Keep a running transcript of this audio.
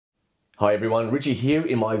Hi everyone, Richie here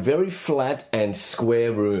in my very flat and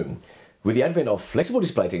square room. With the advent of flexible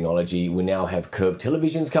display technology, we now have curved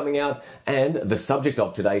televisions coming out and the subject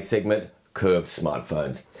of today's segment, curved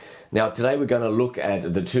smartphones. Now today we're going to look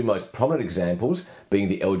at the two most prominent examples being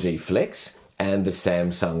the LG Flex and the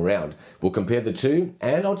Samsung Round. We'll compare the two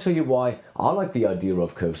and I'll tell you why I like the idea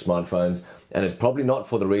of curved smartphones, and it's probably not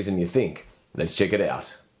for the reason you think. Let's check it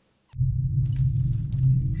out.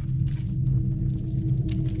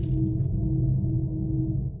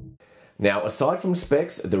 Now, aside from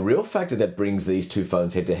specs, the real factor that brings these two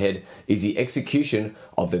phones head to head is the execution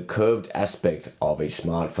of the curved aspect of each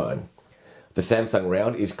smartphone. The Samsung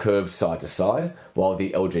Round is curved side to side, while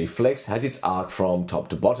the LG Flex has its arc from top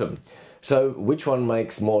to bottom. So, which one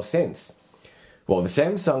makes more sense? Well, the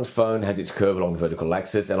Samsung's phone has its curve along the vertical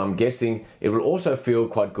axis, and I'm guessing it will also feel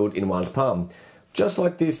quite good in one's palm, just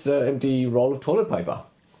like this empty roll of toilet paper.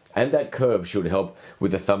 And that curve should help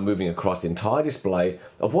with the thumb moving across the entire display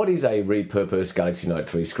of what is a repurposed Galaxy Note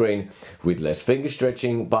 3 screen with less finger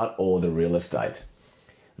stretching but all the real estate.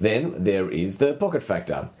 Then there is the pocket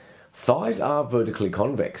factor. Thighs are vertically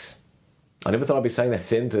convex. I never thought I'd be saying that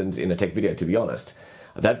sentence in a tech video, to be honest.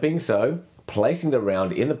 That being so, placing the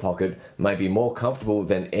Round in the pocket may be more comfortable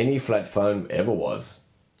than any flat phone ever was.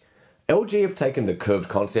 LG have taken the curved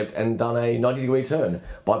concept and done a 90-degree turn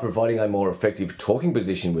by providing a more effective talking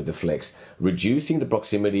position with the Flex, reducing the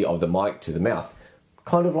proximity of the mic to the mouth,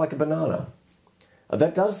 kind of like a banana.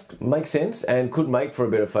 That does make sense and could make for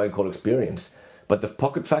a better phone call experience. But the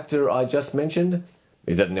pocket factor I just mentioned,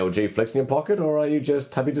 is that an LG Flex in your pocket, or are you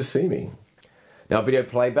just happy to see me? Now, video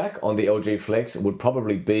playback on the LG Flex would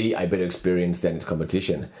probably be a better experience than its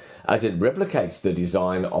competition, as it replicates the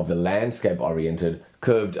design of the landscape-oriented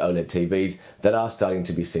curved OLED TVs that are starting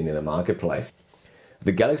to be seen in the marketplace.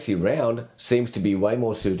 The Galaxy Round seems to be way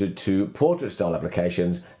more suited to portrait-style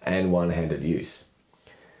applications and one-handed use.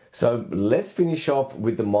 So let's finish off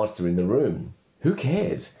with the monster in the room. Who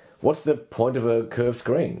cares? What's the point of a curved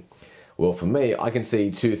screen? Well, for me, I can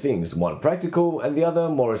see two things, one practical and the other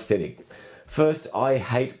more aesthetic. First, I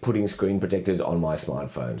hate putting screen protectors on my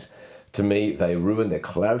smartphones. To me, they ruin the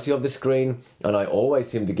clarity of the screen, and I always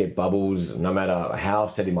seem to get bubbles no matter how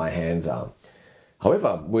steady my hands are.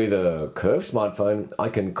 However, with a curved smartphone, I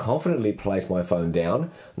can confidently place my phone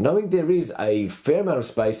down, knowing there is a fair amount of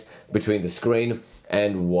space between the screen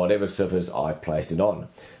and whatever surface I've placed it on.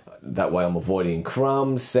 That way I'm avoiding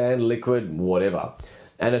crumbs, sand, liquid, whatever.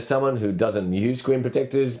 And as someone who doesn't use screen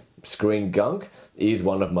protectors, screen gunk is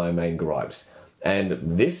one of my main gripes, and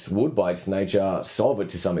this would by its nature solve it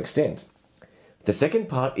to some extent. The second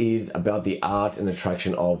part is about the art and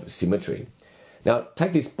attraction of symmetry. Now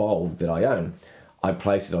take this bowl that I own. I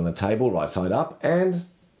place it on the table right side up and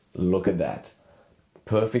look at that.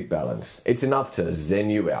 Perfect balance. It's enough to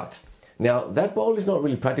zen you out. Now that bowl is not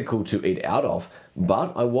really practical to eat out of,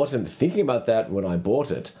 but I wasn't thinking about that when I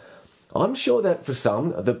bought it. I'm sure that for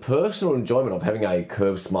some, the personal enjoyment of having a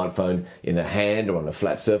curved smartphone in the hand or on a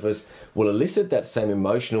flat surface will elicit that same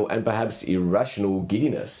emotional and perhaps irrational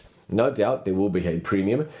giddiness. No doubt there will be a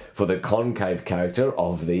premium for the concave character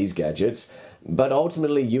of these gadgets, but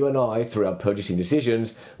ultimately you and I, through our purchasing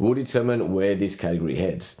decisions, will determine where this category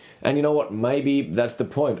heads. And you know what, maybe that's the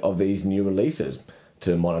point of these new releases,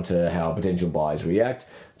 to monitor how potential buyers react,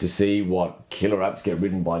 to see what killer apps get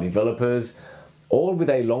written by developers, all with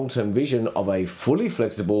a long-term vision of a fully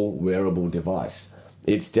flexible wearable device.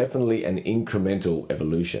 It's definitely an incremental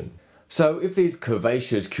evolution. So if these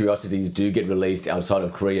curvaceous curiosities do get released outside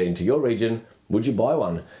of Korea into your region, would you buy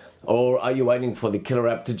one? Or are you waiting for the killer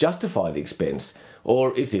app to justify the expense?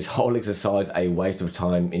 Or is this whole exercise a waste of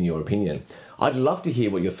time in your opinion? I'd love to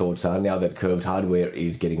hear what your thoughts are now that curved hardware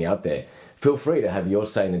is getting out there. Feel free to have your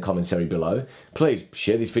say in the comments area below. Please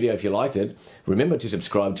share this video if you liked it. Remember to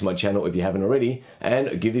subscribe to my channel if you haven't already,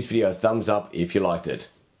 and give this video a thumbs up if you liked it.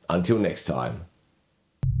 Until next time.